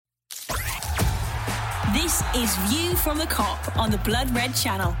This is View from the Kop on the Blood Red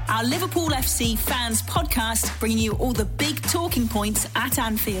Channel, our Liverpool FC fans podcast, bringing you all the big talking points at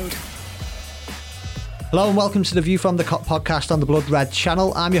Anfield. Hello and welcome to the View from the Kop podcast on the Blood Red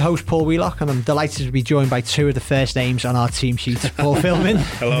Channel. I'm your host Paul Wheelock and I'm delighted to be joined by two of the first names on our team sheet. Paul Philbin.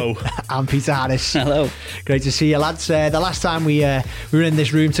 Hello. And Peter Harris. Hello. Great to see you lads. The last time we were in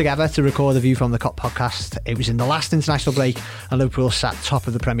this room together to record the View from the Kop podcast, it was in the last international break and Liverpool sat top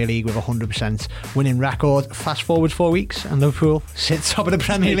of the Premier League with a 100% winning record. Fast forward 4 weeks and Liverpool sits top of the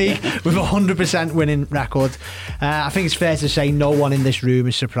Premier League with a 100% winning record. I think it's fair to say no one in this room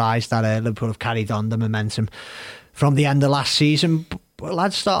is surprised that Liverpool have carried on the momentum from the end of last season. But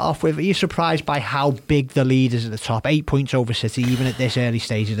let's start off with, are you surprised by how big the lead is at the top? 8 points over City even at this early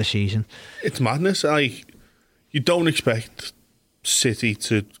stage of the season. It's madness. You don't expect City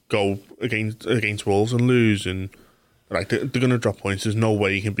to go against Wolves and lose, and they're going to drop points. There's no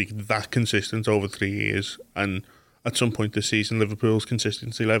way you can be that consistent over 3 years, and at some point this season Liverpool's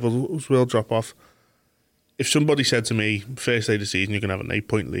consistency levels will drop off. If somebody said to me first day of the season you're going to have an 8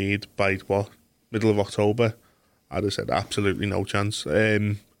 point lead by middle of October, I'd have said absolutely no chance.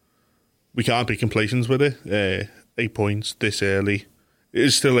 We can't be complacent with it. 8 points this early. It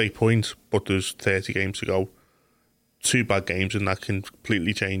is still 8 points, but there's 30 games to go. 2 bad games and that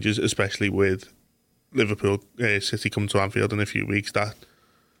completely changes, especially with Liverpool City come to Anfield in a few weeks. That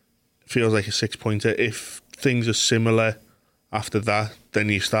feels like a 6 pointer. If things are similar after that, then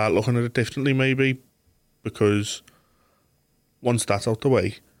you start looking at it differently maybe, because once that's out the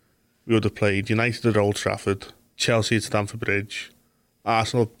way, we would have played United at Old Trafford, Chelsea at Stamford Bridge,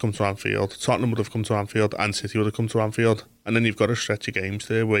 Arsenal would come to Anfield, Tottenham would have come to Anfield, and City would have come to Anfield. And then you've got a stretch of games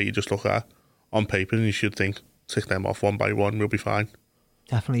there where you just look at on paper and you should think, tick them off one by one, we'll be fine.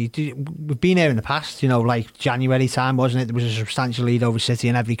 Definitely. We've been here in the past, like January time, wasn't it? There was a substantial lead over City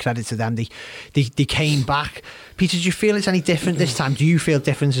and every credit to them. They came back. Peter, do you feel it's any different this time? Do you feel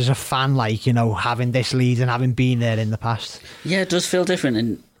different as a fan, having this lead and having been there in the past? Yeah, it does feel different,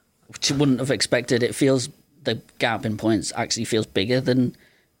 and which you wouldn't have expected. It feels, the gap in points actually feels bigger than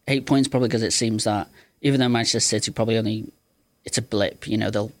 8 points, probably because it seems that even though Manchester City probably it's a blip,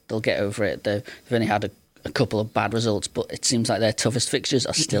 they'll get over it. They've only had a couple of bad results, but it seems like their toughest fixtures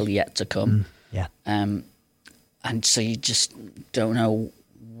are still yet to come. Yeah. And so you just don't know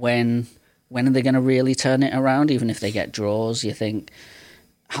when are they going to really turn it around. Even if they get draws, you think,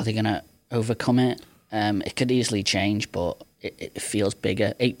 how are they going to overcome it? It could easily change, but it feels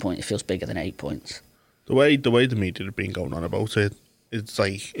bigger. 8 points, it feels bigger than 8 points. The way the media have been going on about it, it's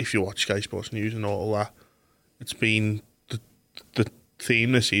like if you watch Sky Sports News and all that, it's been the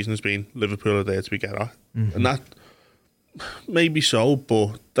theme this season has been Liverpool are there to be get at. Mm-hmm. And that maybe so,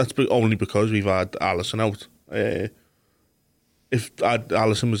 but that's only because we've had Alisson out. If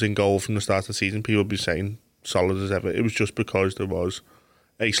Alisson was in goal from the start of the season, people would be saying solid as ever. It was just because there was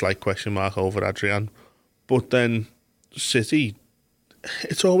a slight question mark over Adrian. But then City,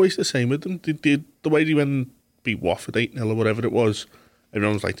 it's always the same with them. The way they went and beat Watford 8-0 or whatever it was,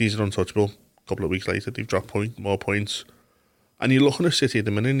 everyone was like, these are untouchable. A couple of weeks later, they've dropped more points. And you're looking at City at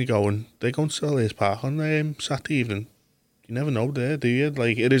the minute and you're going, they're going to Selhurst Park on Saturday evening. You never know there, do you?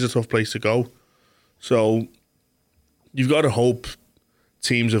 It is a tough place to go. So you've got to hope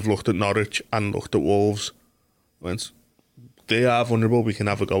teams have looked at Norwich and looked at Wolves. When they are vulnerable, we can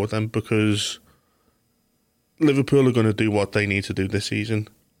have a go at them, because Liverpool are going to do what they need to do this season,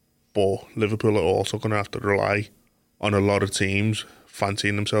 but Liverpool are also going to have to rely on a lot of teams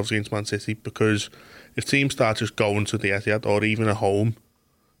fancying themselves against Man City, because if teams start just going to the Etihad or even at home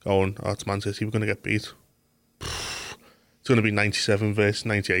going, it's Man City, we're going to get beat, it's going to be 97 versus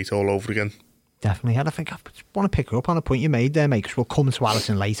 98 all over again. Definitely. And I think I want to pick up on a point you made there, mate, because we'll come to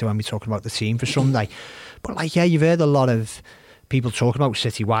Alisson later when we're talking about the team for Sunday. But you've heard a lot of people talking about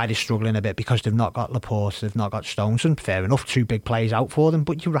City, why they're struggling a bit, because they've not got Laporte, they've not got Stones, and fair enough, 2 big players out for them.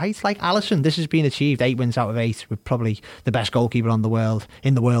 But you're right, Alisson, this has been achieved, 8 wins out of 8, with probably the best goalkeeper in the world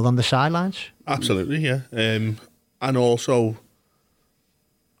on the sidelines. Absolutely, yeah. And also,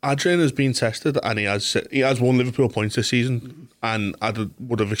 Adrian has been tested, and he has won Liverpool points this season, and I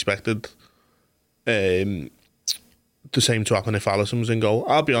would have expected the same to happen if Alisson was in goal.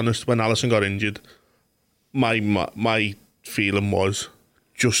 I'll be honest, when Alisson got injured, my feeling was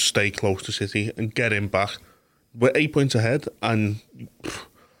just stay close to City and get him back. We're 8 points ahead, and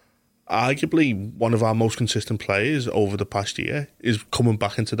arguably one of our most consistent players over the past year is coming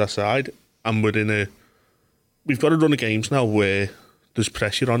back into that side, and we've got a run of games now where there's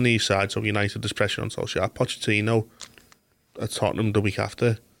pressure on these sides. So United, there's pressure on Solskjaer. Pochettino at Tottenham the week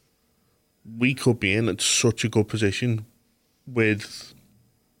after. We could be in such a good position with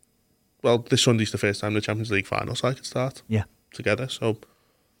well, this Sunday's the first time the Champions League final cycle start together. So,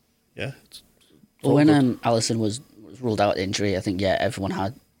 yeah. Well, when Alisson was ruled out injury, I think, everyone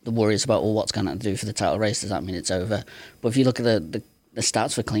had the worries about, what's going to do for the title race? Does that mean it's over? But if you look at the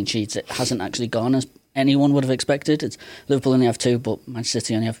stats for clean sheets, it hasn't actually gone as anyone would have expected. It's Liverpool only have 2, but Manchester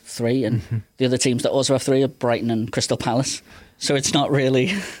City only have 3, and the other teams that also have 3 are Brighton and Crystal Palace. So it's not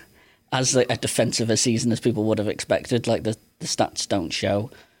really as a defensive a season as people would have expected. Like the stats don't show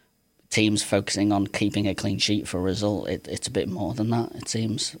teams focusing on keeping a clean sheet for a result. It's a bit more than that, it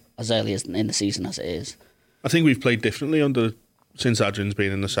seems, as early as in the season as it is. I think we've played differently since Adrian's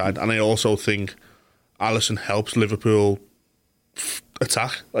been in the side, and I also think Alisson helps Liverpool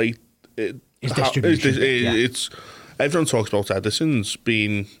attack. Like his distribution. It's everyone talks about Ederson's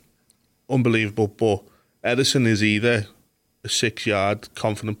being unbelievable, but Ederson is either a 6-yard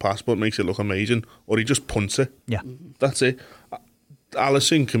confident pass but makes it look amazing, or he just punts it. Yeah, that's it.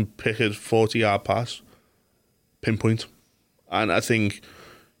 Alisson can pick a 40-yard pass, pinpoint, and I think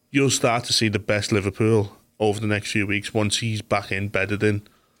you'll start to see the best Liverpool over the next few weeks once he's back in, bedded in,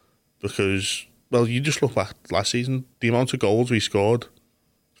 because, well, you just look back last season, the amount of goals we scored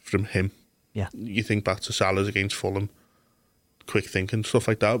from him. Yeah. You think back to Salah's against Fulham, quick thinking, stuff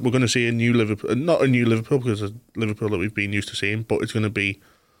like that. We're going to see a new Liverpool, not a new Liverpool because of Liverpool that we've been used to seeing, but it's going to be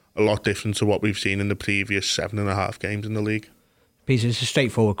a lot different to what we've seen in the previous 7.5 games in the league. Peter, it's a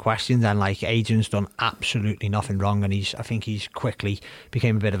straightforward question then. Like, Adrian's done absolutely nothing wrong, and I think he's quickly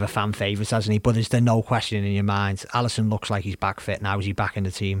became a bit of a fan favourite, hasn't he? But is there no question in your mind? Alisson looks like he's back fit now. Is he back in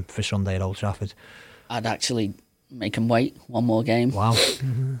the team for Sunday at Old Trafford? I'd actually make him wait one more game. Wow.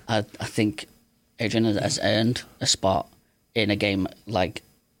 I think Adrian has earned a spot in a game like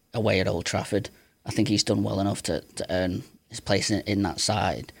away at Old Trafford. I think he's done well enough to earn his place in that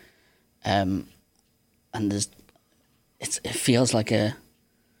side. And it feels like a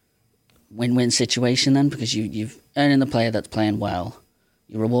win-win situation then, because you've earning the player that's playing well,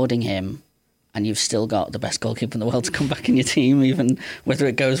 you're rewarding him, and you've still got the best goalkeeper in the world to come back in your team, even whether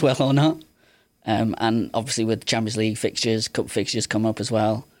it goes well or not. And obviously with Champions League fixtures, Cup fixtures come up as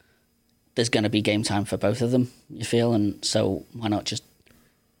well, there's going to be game time for both of them, you feel, and so why not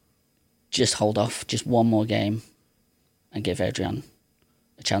just hold off just one more game and give Adrian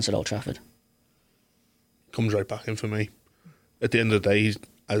a chance at Old Trafford. Comes right back in for me. At the end of the day,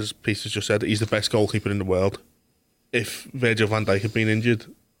 as Peter's just said, he's the best goalkeeper in the world. If Virgil van Dijk had been injured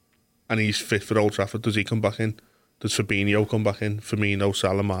and he's fit for Old Trafford, does he come back in? Does Fabinho come back in? Firmino,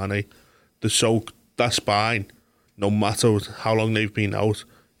 Salah, Mane? That spine, no matter how long they've been out,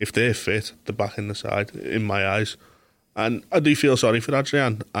 if they're fit, they're back in the side, in my eyes. And I do feel sorry for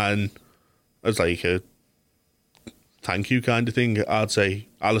Adrian, and as like a thank you kind of thing, I'd say,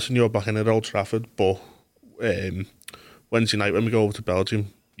 Alisson, you're back in at Old Trafford, but Wednesday night when we go over to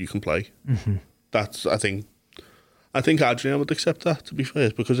Belgium, you can play. Mm-hmm. That's I think Adrian would accept that, to be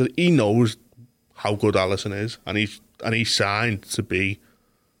fair, because he knows how good Alisson is, and he's signed to be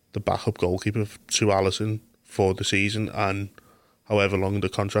the backup goalkeeper to Alisson for the season and however long the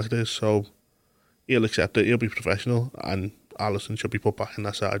contract is. So he'll accept it. He'll be professional, and Alisson should be put back in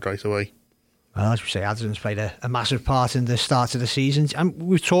that side right away. Well, as we say, Ederson's played a massive part in the start of the season. And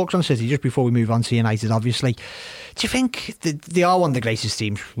we've talked on City just before we move on to United, obviously. Do you think they are one of the greatest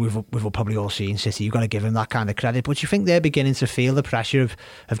teams we've probably all seen, City? You've got to give them that kind of credit. But do you think they're beginning to feel the pressure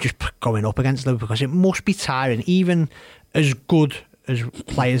of just going up against Liverpool? Because it must be tiring, even as good as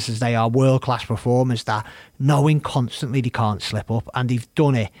players as they are, world-class performers, that knowing constantly they can't slip up. And they've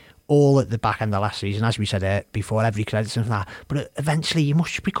done it all at the back end of last season, as we said before, every credit and that. But eventually you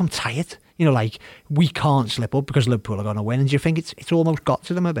must become tired. You know, like, we can't slip up because Liverpool are going to win. And do you think it's almost got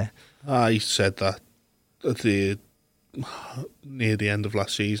to them a bit? I said that at near the end of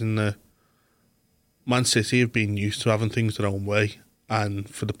last season. Man City have been used to having things their own way, and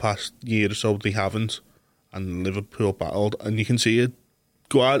for the past year or so they haven't. And Liverpool battled, and you can see it.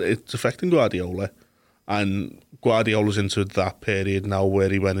 It's affecting Guardiola, and Guardiola's into that period now where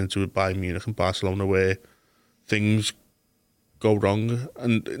he went into Bayern Munich and Barcelona, where things go wrong,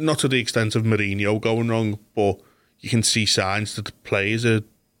 and not to the extent of Mourinho going wrong, but you can see signs that the players are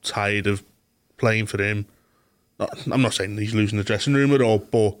tired of playing for him. I'm not saying he's losing the dressing room at all,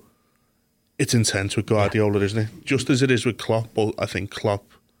 but it's intense with Guardiola, isn't it? Just as it is with Klopp, but I think Klopp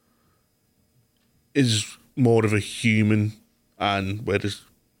is more of a human, and whereas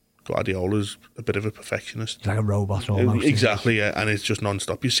Guardiola's a bit of a perfectionist. He's like a robot almost. Exactly, yeah, and it's just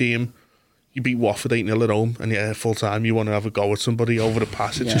non-stop. You see him, you beat Watford 8-0 at home, and full time you want to have a go at somebody over the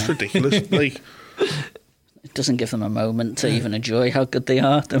pass. It's just ridiculous. Like, it doesn't give them a moment to even enjoy how good they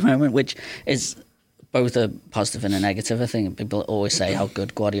are at the moment, which is both a positive and a negative. I think people always say how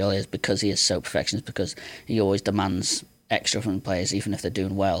good Guardiola is because he is so perfectionist, because he always demands extra from the players, even if they're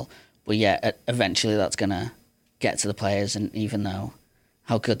doing well. But yeah, eventually that's going to get to the players, and even though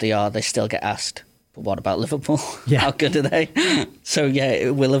how good they are, they still get asked, but what about Liverpool? Yeah. How good are they? So yeah,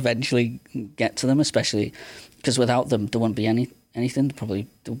 it will eventually get to them, especially because without them, there won't be anything. Probably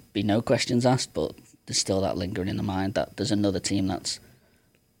there'll be no questions asked, but there's still that lingering in the mind that there's another team that's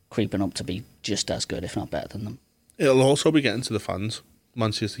creeping up to be just as good, if not better than them. It'll also be getting to the fans,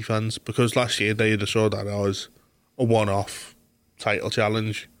 Man City fans, because last year they had saw that as a one-off title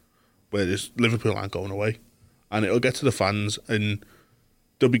challenge, whereas Liverpool aren't going away. And it'll get to the fans, and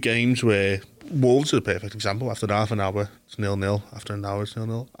there'll be games where Wolves are a perfect example. After half an hour, it's 0-0. After an hour, it's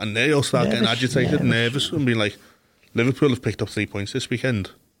 0-0. And they'll start getting agitated, nervous, and be like, Liverpool have picked up 3 points this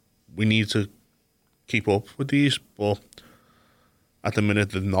weekend. We need to keep up with these. But at the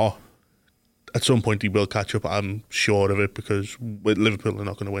minute, they're not. At some point, he will catch up. I'm sure of it, because with Liverpool, they're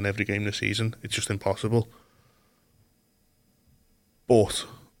not going to win every game this season. It's just impossible. But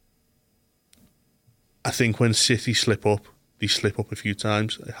I think when City slip up, they slip up a few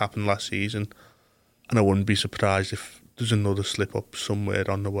times. It happened last season, and I wouldn't be surprised if there's another slip up somewhere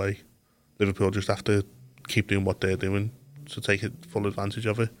on the way. Liverpool just have to keep doing what they're doing to take full advantage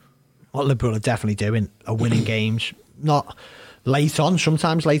of it. What Liverpool are definitely doing are winning games, not late on,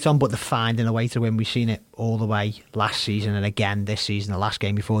 sometimes late on, but they're finding a way to win. We've seen it all the way last season and again this season. The last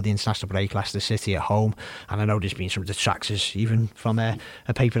game before the international break, Leicester City at home, and I know there's been some detractors even from a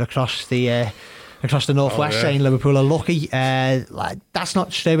paper across the northwest saying Liverpool are lucky. That's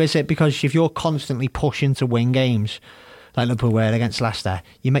not true, is it? Because if you're constantly pushing to win games like Liverpool were against Leicester,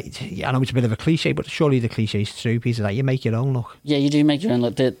 I know it's a bit of a cliche, but surely the cliche is true, Peter, that you make your own luck. Yeah, you do make your own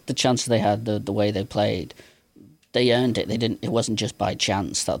luck. The chances they had, the way they played, they earned it. It wasn't just by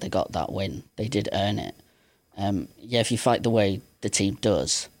chance that they got that win. They did earn it. If you fight the way the team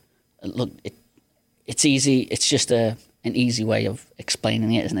does, look, it's easy. It's just an easy way of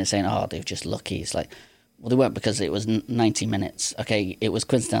explaining it, isn't it? Saying, they're just lucky. It's like, well, they weren't, because it was 90 minutes. Okay, it was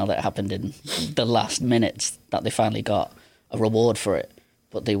coincidental that it happened in the last minutes that they finally got a reward for it.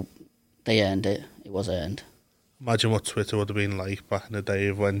 But they earned it. It was earned. Imagine what Twitter would have been like back in the day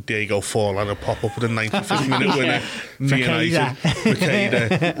of when Diego Forlan would pop up with a 95th minute winner.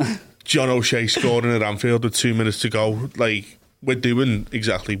 Makeda. John O'Shea scoring at Anfield with 2 minutes to go. Like, we're doing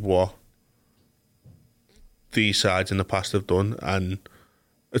exactly what these sides in the past have done, and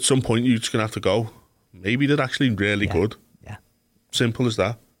at some point you're just going to have to go, maybe they're actually really good. Yeah. Simple as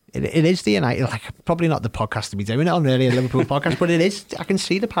that. It is the United, probably not the podcast to be doing it on, really, a Liverpool podcast, but it is. I can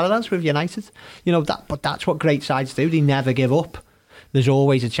see the parallels with United. But that's what great sides do. They never give up. There's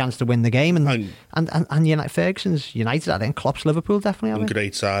always a chance to win the game, and United, Ferguson's United, I think Klopp's Liverpool definitely. And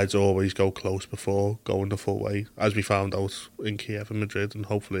great sides always go close before going the full way, as we found out in Kiev and Madrid, and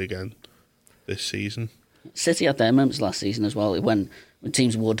hopefully again this season. City had their moments last season as well, when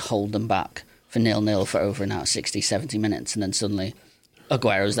teams would hold them back for 0-0 for over and out 60, 70 minutes, and then suddenly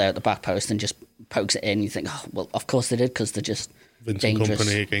Aguero's there at the back post and just pokes it in. You think, well, of course they did, because they're just Vincent dangerous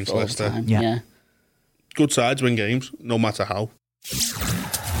Kompany against Leicester. Yeah. Good sides win games, no matter how.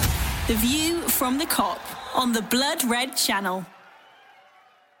 The View from the Kop on the Blood Red Channel.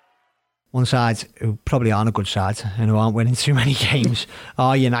 One side who probably aren't a good side and who aren't winning too many games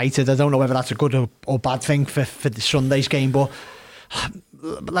are United. I don't know whether that's a good or bad thing for Sunday's game, but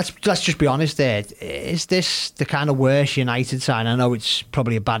let's just be honest there. Is this the kind of worst United side? I know it's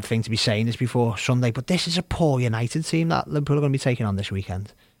probably a bad thing to be saying this before Sunday, but this is a poor United team that Liverpool are going to be taking on this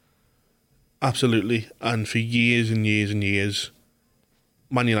weekend. Absolutely. And for years and years and years,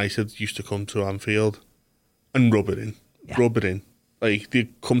 Man United used to come to Anfield and rub it in. Yeah. Rub it in. Like, they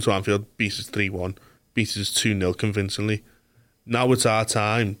come to Anfield, beat us 3-1, beat us 2-0 convincingly. Now it's our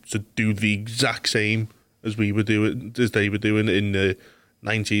time to do the exact same as they were doing in the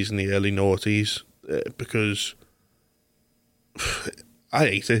 90s and the early noughties, because I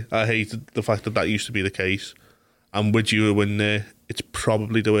hate it. I hate the fact that used to be the case. And with you win there, it's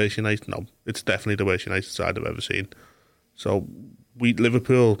probably the worst United. No, it's definitely the worst United side I've ever seen. So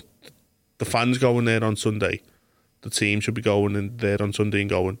Liverpool, the fans going there on Sunday, the team should be going in there on Sunday and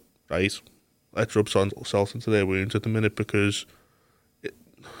going, right, let's rub salt into their wounds at the minute, because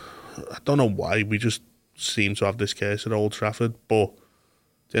I don't know why we just seem to have this case at Old Trafford, but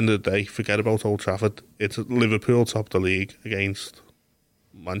at the end of the day, forget about Old Trafford. It's Liverpool top the league against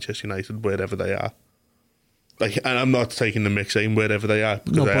Manchester United, wherever they are. And I'm not taking the mix saying wherever they are,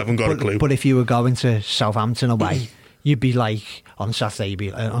 because I haven't got a clue. But if you were going to Southampton away, you'd be like, on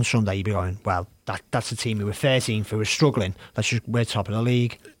Saturday, on Sunday, you'd be going, well, that's a team who were 13th, who were struggling. We're top of the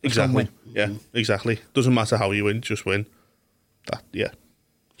league. Exactly. Yeah, exactly. Doesn't matter how you win, just win. You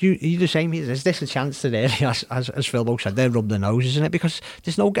the same. Is this a chance today? As Phil Boak said, they're rubbing their nose, isn't it? Because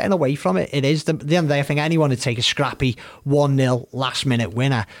there's no getting away from it. It is the end of the day. I think anyone would take a scrappy 1-0 last minute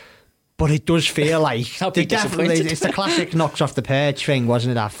winner. But it does feel like it's the classic knocks off the perch thing,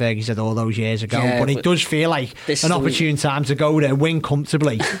 wasn't it? That Fergie said all those years ago. Yeah, but it does feel like an opportune time to go there, win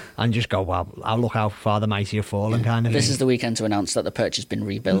comfortably, and just go, well, I'll look how far the mighty have fallen, kind of. This is the weekend to announce that the perch has been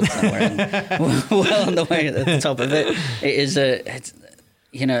rebuilt, and we're well on the way at the top of it. It is I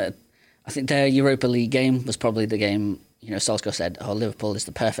think their Europa League game was probably the game. Solskjaer said, Liverpool is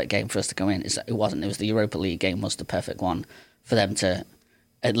the perfect game for us to go in. It wasn't. It was the Europa League game was the perfect one for them to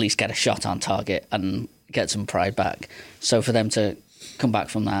at least get a shot on target and get some pride back. So for them to come back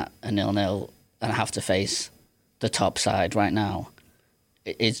from that a 0-0 and have to face the top side right now,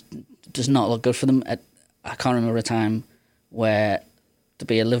 it does not look good for them. I can't remember a time where to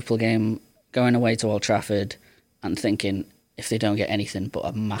be a Liverpool game going away to Old Trafford and thinking if they don't get anything but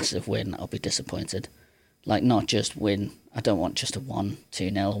a massive win, I'll be disappointed. Like, not just win. I don't want just a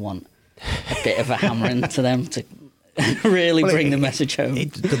 1-2-0. I want a bit of a hammering to them to really bring the message home.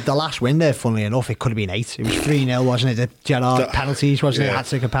 The last win there, funnily enough, it could have been 8. It was 3-0, wasn't it? The Gerrard penalties, wasn't it?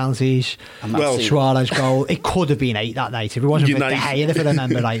 Hat-trick of penalties. Suarez goal. It could have been 8 that night if it wasn't for De Gea, if I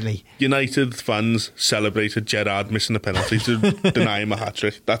remember rightly. United fans celebrated Gerrard missing a penalty to deny him a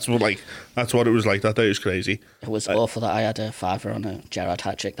hat-trick. That's what it was like that day. It was crazy. It was awful that I had a fiver on a Gerrard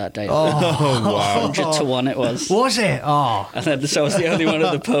hat-trick that day. Oh, wow. 100-1 it was. Was it? Oh. And then, so I was the only one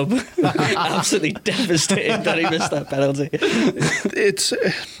at the pub. Absolutely devastated that he missed that penalty. It's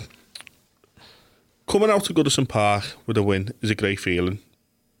coming out to Goodison Park with a win is a great feeling,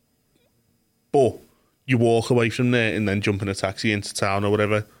 but you walk away from there and then jump in a taxi into town or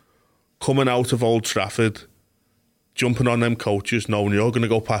whatever, coming out of Old Trafford, jumping on them coaches knowing you're going to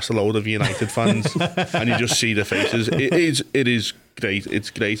go past a load of United fans and you just see their faces. It is great.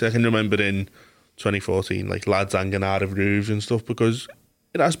 It's great. I can remember in 2014 like lads hanging out of roofs and stuff because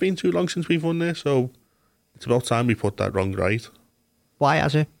it has been too long since we've won there, so it's about time we put that wrong right. Why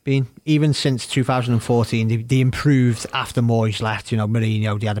has it been? Even since 2014, they improved after Moyes left.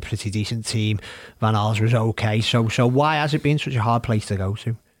 Mourinho, they had a pretty decent team. Van Gaal was okay. So why has it been such a hard place to go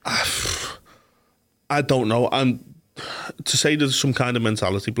to? I don't know. And to say there's some kind of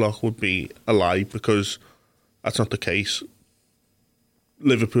mentality block would be a lie because that's not the case.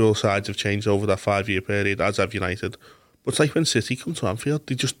 Liverpool sides have changed over that 5-year period, as have United. But it's like when City come to Anfield,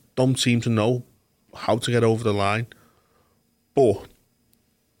 they just don't seem to know how to get over the line. But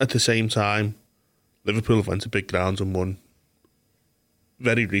at the same time, Liverpool have went to big grounds and won.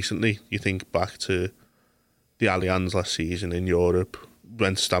 Very recently, you think back to the Allianz last season in Europe,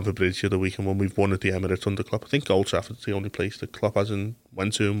 went to Stamford Bridge the other week and won. We've won at the Emirates under Klopp. I think Old Trafford's the only place that Klopp hasn't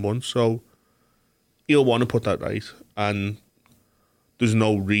went to and won. So he'll want to put that right. And there's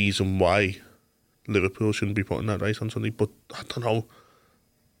no reason why Liverpool shouldn't be putting that right on Sunday. But I don't know.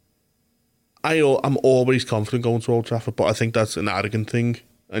 I'm always confident going to Old Trafford, but I think that's an arrogant thing.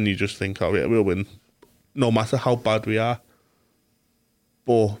 And you just think, oh yeah, we'll win, no matter how bad we are.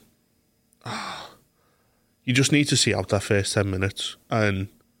 But you just need to see out that first 10 minutes. And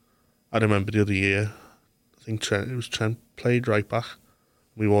I remember the other year, I think Trent played right back.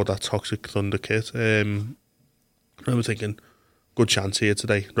 We wore that Toxic Thunder kit. I remember thinking, good chance here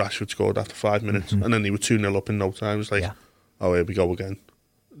today. Rashford scored after 5 minutes, and then they were 2-0 up in no time. It was like, oh, here we go again.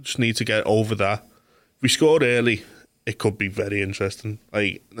 Just need to get over that. If we scored early, it could be very interesting.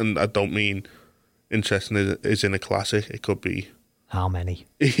 And I don't mean interesting as in a classic. It could be how many?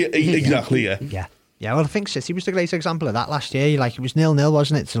 Exactly. Yeah. Yeah, well, I think City was the great example of that last year. Like, it was 0-0,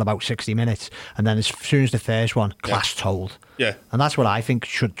 wasn't it, till about 60 minutes, and then as soon as the first one, class told. Yeah, and that's what I think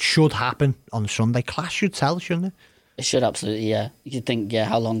should happen on Sunday. Class should tell, shouldn't it? It should, absolutely. Yeah, you could think,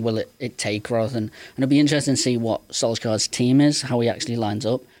 how long will it take, rather than, and it'll be interesting to see what Solskjaer's team is, how he actually lines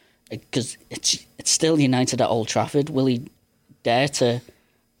up, because it's still United at Old Trafford. Will he dare to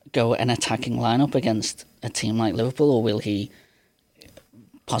go an attacking lineup against a team like Liverpool, or will he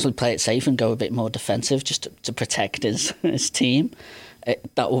possibly play it safe and go a bit more defensive just to protect his team?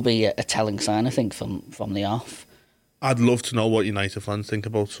 That will be a telling sign, I think, from the off. I'd love to know what United fans think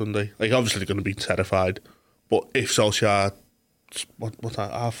about Sunday. Like, obviously they're going to be terrified, but if Solskjaer, what's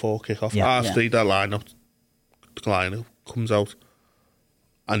that, R4 kick-off, R3, that lineup comes out,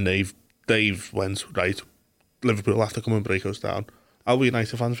 and they've went, right, Liverpool have to come and break us down. How will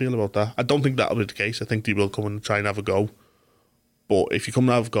United fans feel about that? I don't think that'll be the case. I think they will come and try and have a go. But if you come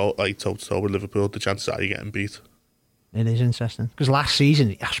and have a go like toe-to-toe with Liverpool, the chances are you're getting beat. It is interesting because last season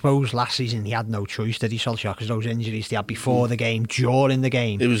he had no choice, did he, Solskjaer? Because those injuries they had before the game, during the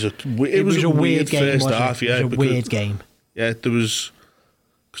game. It was a weird game, first half. Yeah, it was a weird game. Yeah, there was.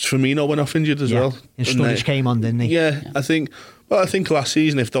 Because Firmino went off injured as well. And Sturridge came on, didn't he? Yeah, I think last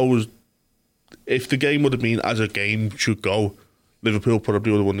season if the game would have been as a game should go, Liverpool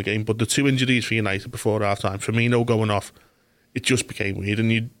probably would have won the game. But the 2 injuries for United before half time, Firmino going off, it just became weird,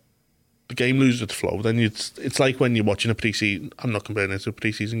 and the game loses its flow. Then it's like when you're watching a pre-season. I'm not comparing it to a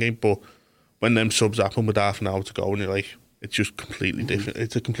pre-season game, but when them subs happen with half an hour to go, and you're like, it's just completely different.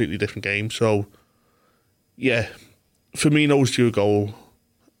 It's a completely different game. So, yeah, Firmino's due a goal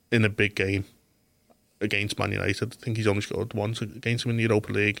in a big game against Man United. I think he's only scored once against them in the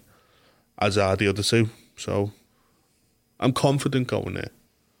Europa League, as are the other 2. So, I'm confident going there.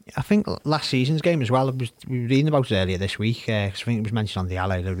 I think last season's game as well, we were reading about it earlier this week, because I think it was mentioned on the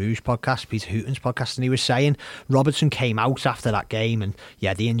Alley Le Rouge podcast, Peter Houghton's podcast, and he was saying Robertson came out after that game, and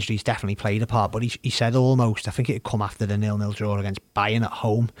yeah, the injuries definitely played a part, but he said almost, I think it had come after the 0-0 draw against Bayern at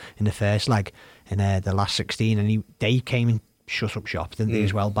home in the first leg, in the last 16, and they came and shut up shop, didn't they,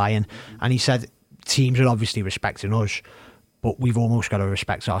 as well, Bayern, and he said teams are obviously respecting us, but we've almost got to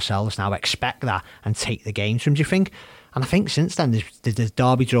respect ourselves now, expect that, and take the games from, do you think? And I think since then, there's the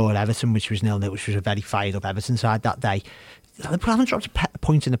derby draw at Everton, which was 0-0, which was a very fired up Everton side that day. Liverpool haven't dropped a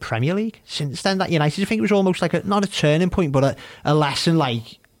point in the Premier League since then. That United, I think it was almost like not a turning point, but a lesson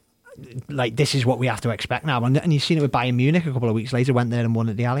like this is what we have to expect now. And you've seen it with Bayern Munich a couple of weeks later, went there and won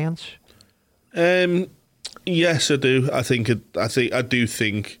at the Allianz. Yes, I do. I do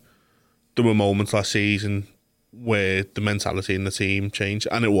think there were moments last season where the mentality in the team changed,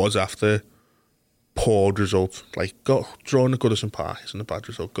 and it was after poor result. Like drawing at Goodison Park isn't a bad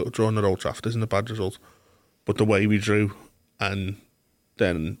result. Drawing at Old Trafford isn't a bad result. But the way we drew, and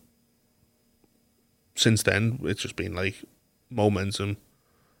then since then it's just been like momentum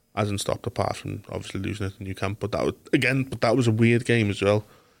hasn't stopped, apart from obviously losing at the Nou Camp. But that was a weird game as well.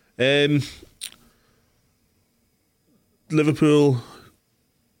 Liverpool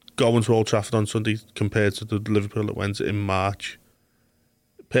going to Old Trafford on Sunday compared to the Liverpool that went in March,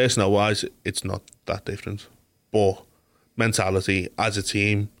 personnel wise, it's not that different. But mentality as a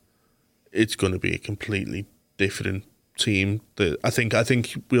team, it's going to be a completely different team. I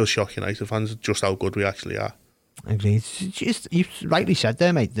think we'll shock United fans just how good we actually are. Agreed. You rightly said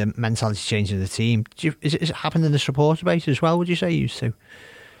there, mate, the mentality change in the team. Is it happened in the supporter base as well, would you say, used to?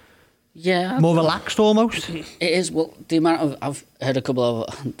 Yeah. More relaxed almost? It is. Well, the amount of... I've heard a couple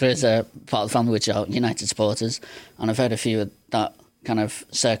of... There's a part of the family which are United supporters, and I've heard a few of that kind of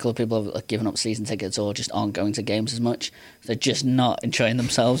circle of people have given up season tickets or just aren't going to games as much. They're just not enjoying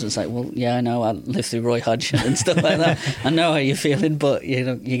themselves. It's like, well, yeah, I know, I lived through Roy Hodgson and stuff like that. I know how you're feeling, but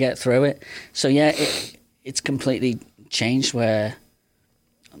you get through it. So yeah, it's completely changed where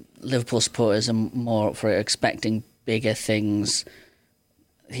Liverpool supporters are more up for it, expecting bigger things.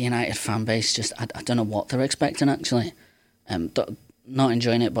 The United fan base just, I don't know what they're expecting actually. Not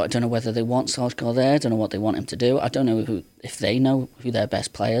enjoying it, but I don't know whether they want Solskjaer there. I don't know what they want him to do. I don't know if they know who their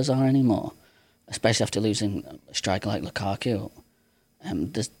best players are anymore, especially after losing a striker like Lukaku.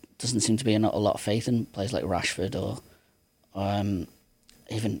 There doesn't seem to be not a lot of faith in players like Rashford or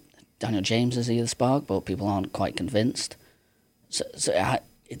even Daniel James as either spark, but people aren't quite convinced. So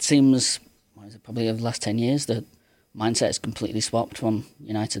it seems, probably over the last 10 years, the mindset is completely swapped from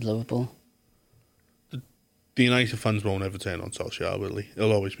United Liverpool. The United fans won't ever turn on Solskjaer, will he?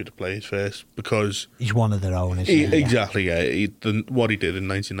 He'll always be the players first because he's one of their own, isn't he? Exactly, yeah. What he did in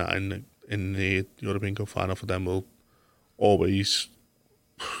 '99 in the European Cup final for them will always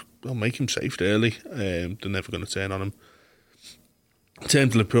make him safe early. They're never going to turn on him. In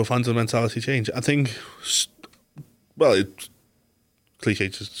terms of Liverpool fans, the mentality change. I think, well, it's cliche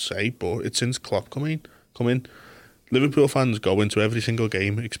to say, but it's since Klopp come in. Liverpool fans go into every single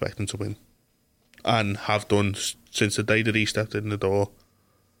game expecting to win, and have done since the day that he stepped in the door,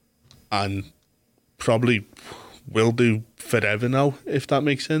 and probably will do forever now, if that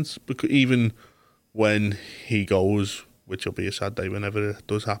makes sense. Because even when he goes, which will be a sad day whenever it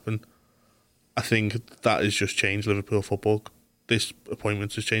does happen, I think that has just changed Liverpool football. This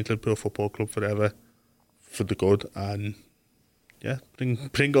appointment has changed Liverpool Football Club forever, for the good. And yeah,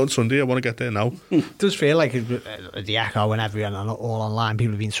 bring on Sunday. I want to get there now. It does feel like the echo and everyone all online,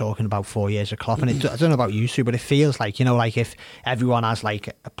 people have been talking about 4 years of Klopp, and I don't know about you two, but it feels like, like if everyone has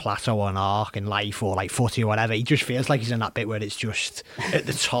like a plateau or an arc in life or like footy or whatever, he just feels like he's in that bit where it's just at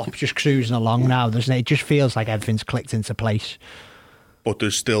the top, just cruising along now, doesn't it? It just feels like everything's clicked into place. But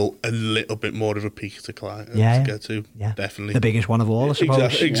there's still a little bit more of a peak to climb to get to. Yeah. Definitely. The biggest one of all, I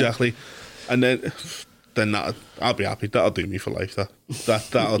suppose. Exactly. And then then I'll be happy. That'll do me for life.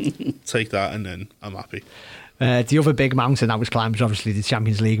 That'll take that, and then I'm happy. The other big mountain that was climbed was obviously the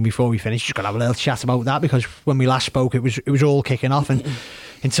Champions League. And before we finish, just got to have a little chat about that, because when we last spoke, it was all kicking off, and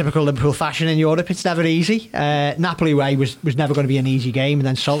in typical Liverpool fashion in Europe, it's never easy. Napoli away was never going to be an easy game, and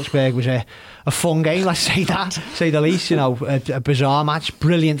then Salzburg was a fun game, let's say the least. You know, a bizarre match,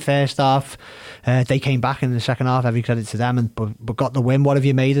 brilliant first half. They came back in the second half, every credit to them, but got the win. What have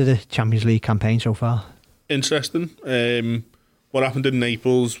you made of the Champions League campaign so far? Interesting. What happened in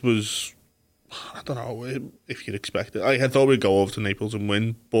Naples was, I don't know if you'd expect it. I thought we'd go over to Naples and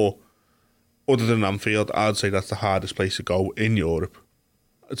win, but other than Anfield, I'd say that's the hardest place to go in Europe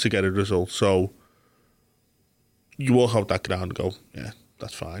to get a result. So you walk out that ground and go, yeah,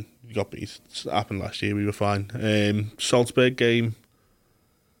 that's fine. You got beat. It happened last year. We were fine. Salzburg game,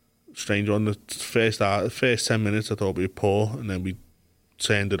 strange one. The first 10 minutes, I thought we were poor, and then we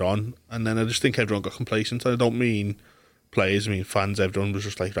turned it on. And then I just think everyone got complacent. I don't mean players, I mean fans. Everyone was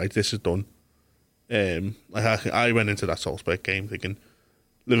just like, right, this is done. I went into that Salzburg game thinking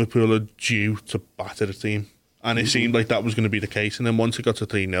Liverpool are due to batter the team, and it seemed like that was going to be the case. And then once it got to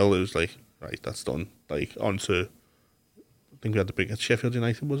 3-0, it was like, right, that's done. Like, on to, I think we had the big Sheffield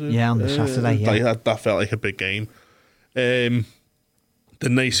United, was it? Yeah, on the Saturday. Yeah, that felt like a big game. Then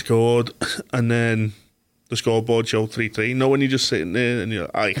they scored, and then the scoreboard showed 3-3. No, when you're just sitting there and you're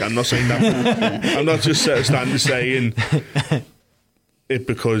like, I'm not saying that. I'm not just standing saying it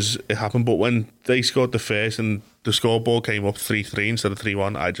because it happened, but when they scored the first and the scoreboard came up 3-3 instead of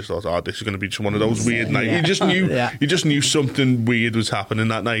 3-1, I just thought, this is going to be just one of those weird nights. You just knew something weird was happening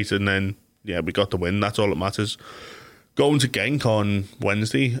that night, and then we got the win. That's all that matters. Going to Genk on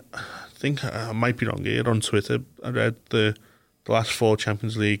Wednesday, I think I might be wrong here. On Twitter, I read the last 4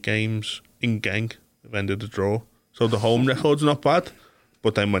 Champions League games in Genk have ended a draw. So the home record's not bad.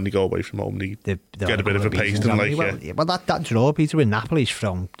 But then when they go away from home, they get a bit of a pace. Well, that draw, Peter, with Napoli's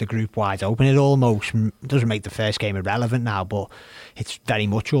from the group wide open. It almost doesn't make the first game irrelevant now, but it's very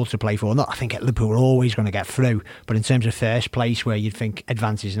much all to play for. I think Liverpool are always going to get through, but in terms of first place, where you'd think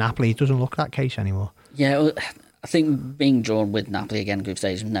advances Napoli, it doesn't look that case anymore. Yeah, well, I think being drawn with Napoli again, group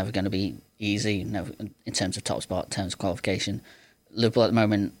stage, is never going to be easy. Never, in terms of top spot, in terms of qualification. Liverpool at the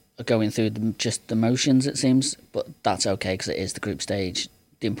moment are going through just the motions, it seems, but that's okay because it is the group stage.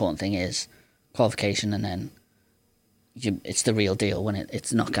 The important thing is qualification, and then it's the real deal when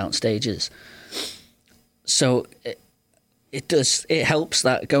it's knockout stages. So it helps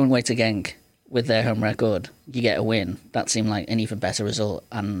that going away to Genk with their home record, you get a win. That seemed like an even better result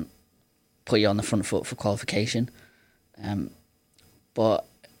and put you on the front foot for qualification. But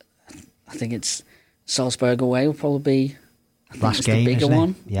I think it's Salzburg away will probably be last game, the bigger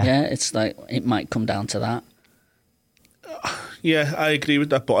one. Yeah, it's like it might come down to that. Yeah, I agree with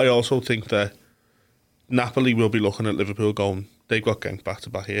that, but I also think that Napoli will be looking at Liverpool going, they've got Genk back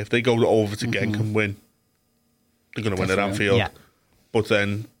to back here. If they go over to Genk and win, they're going to win at Anfield. Yeah. But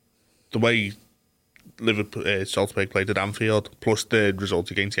then the way Liverpool, Salzburg played at Anfield, plus the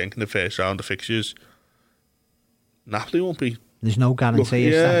result against Genk in the first round of fixtures, Napoli won't be. There's no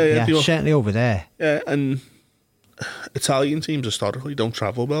guarantee. Certainly over there. Yeah, and Italian teams historically don't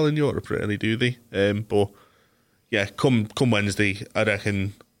travel well in Europe, really, do they? But yeah, come Wednesday, I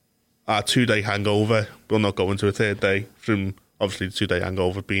reckon our 2-day hangover will not go into a third day. From obviously the 2-day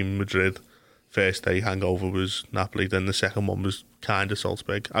hangover being Madrid, first day hangover was Napoli, then the second one was kind of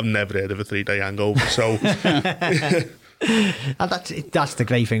Salzburg. I've never heard of a 3-day hangover, so. And that's the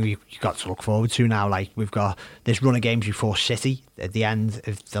great thing you've got to look forward to now. Like, we've got this run of games before City at the end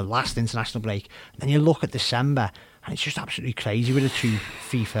of the last international break, and then you look at December, and it's just absolutely crazy with the 2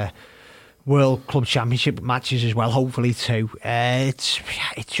 FIFA World Club Championship matches as well, hopefully too. It's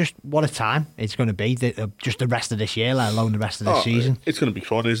just what a time it's going to be, just the rest of this year, let alone the rest of the season. It's going to be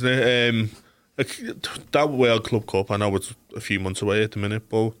fun, isn't it? That World Club Cup, I know it's a few months away at the minute,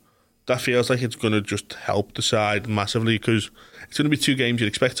 but that feels like it's going to just help the side massively, because it's going to be 2 games you'd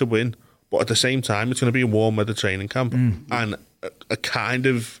expect to win, but at the same time it's going to be a warm weather training camp and a kind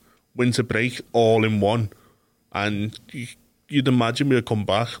of winter break all in one, and you'd imagine we'll come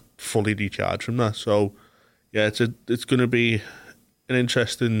back fully recharged from that. So yeah, it's going to be an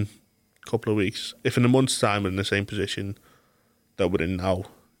interesting couple of weeks. If in a month's time we're in the same position that we're in now,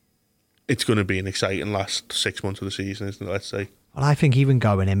 it's going to be an exciting last 6 months of the season, isn't it? Let's say. Well, I think even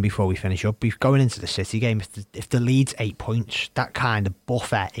going in before we finish up, going into the City game, if the lead's 8 points, that kind of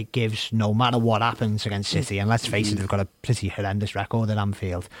buffer it gives, no matter what happens against City, and let's face it, they've got a pretty horrendous record at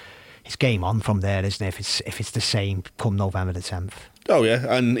Anfield. It's game on from there, isn't it? If it's the same come November the 10th. Oh yeah,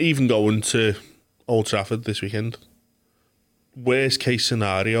 and even going to Old Trafford this weekend, worst case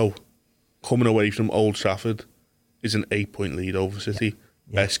scenario, coming away from Old Trafford is an 8-point lead over City.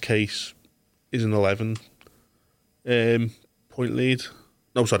 Yeah. Best case is an 11 point lead.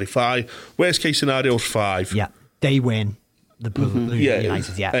 No, sorry, 5. Worst case scenario is 5. Yeah, they win.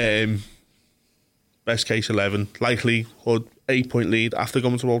 United, Best case 11. Likelihood 8-point lead after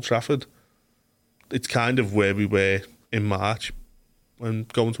going to Old Trafford. It's kind of where we were in March when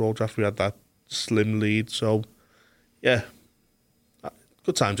going to Old Trafford. We had that slim lead. So, yeah,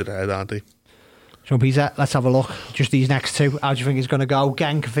 good times ahead, aren't they? So, Peter, let's have a look. Just these next two. How do you think it's going to go?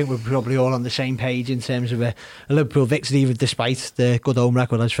 Genk, I think we're probably all on the same page in terms of a Liverpool victory, even despite the good home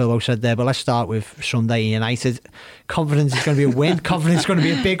record, as Philbo said there. But let's start with Sunday United. Confidence is going to be a win. Confidence is going to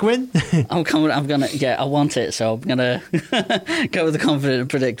be a big win. I'm going to, I want it, so I'm going to go with the confident and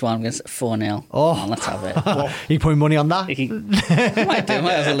predict one. I'm going to say 4-0. Oh, Come on, let's have it. You putting money on that? Might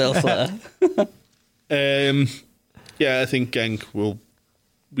have a little flutter. Yeah, I think Genk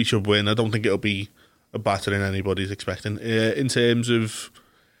we should win. I don't think it'll be a battering anybody's expecting. In terms of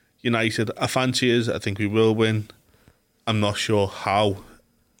United, I fancy us. I think we will win. I'm not sure how.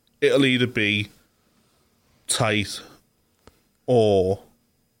 It'll either be tight or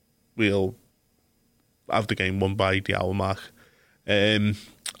we'll have the game won by the hour mark.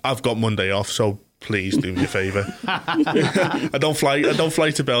 I've got Monday off, so please do me a favour. I don't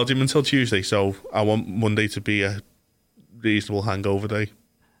fly to Belgium until Tuesday, so I want Monday to be a reasonable hangover day.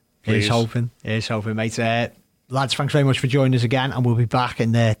 Here's hoping, mate. Lads, thanks very much for joining us again, and we'll be back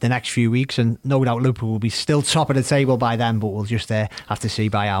in the next few weeks, and no doubt Liverpool will be still top of the table by then, but we'll just have to see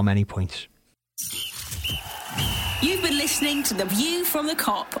by how many points. You've been listening to the View from the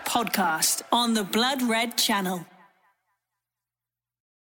Kop podcast on the Blood Red Channel.